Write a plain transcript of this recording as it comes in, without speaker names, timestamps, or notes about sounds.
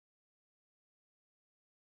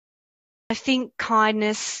I think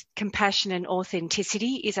kindness, compassion and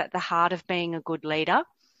authenticity is at the heart of being a good leader.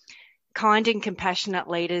 Kind and compassionate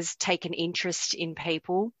leaders take an interest in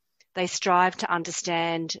people. They strive to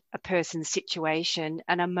understand a person's situation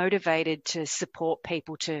and are motivated to support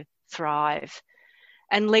people to thrive.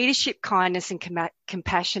 And leadership, kindness and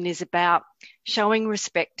compassion is about showing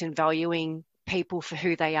respect and valuing people for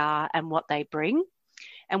who they are and what they bring.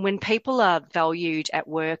 And when people are valued at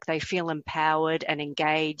work, they feel empowered and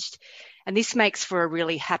engaged. And this makes for a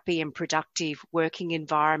really happy and productive working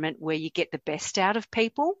environment where you get the best out of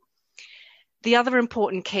people. The other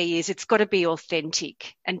important key is it's got to be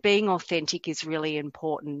authentic. And being authentic is really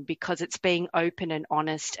important because it's being open and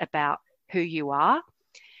honest about who you are.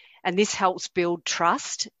 And this helps build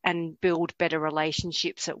trust and build better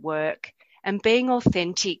relationships at work. And being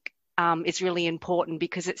authentic is really important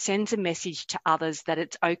because it sends a message to others that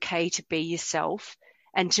it's okay to be yourself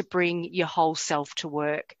and to bring your whole self to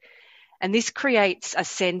work. And this creates a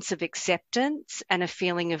sense of acceptance and a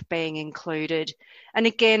feeling of being included. And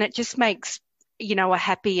again, it just makes, a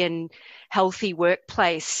happy and healthy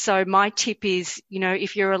workplace. So my tip is,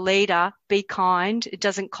 if you're a leader, be kind. It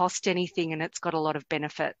doesn't cost anything and it's got a lot of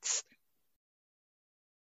benefits.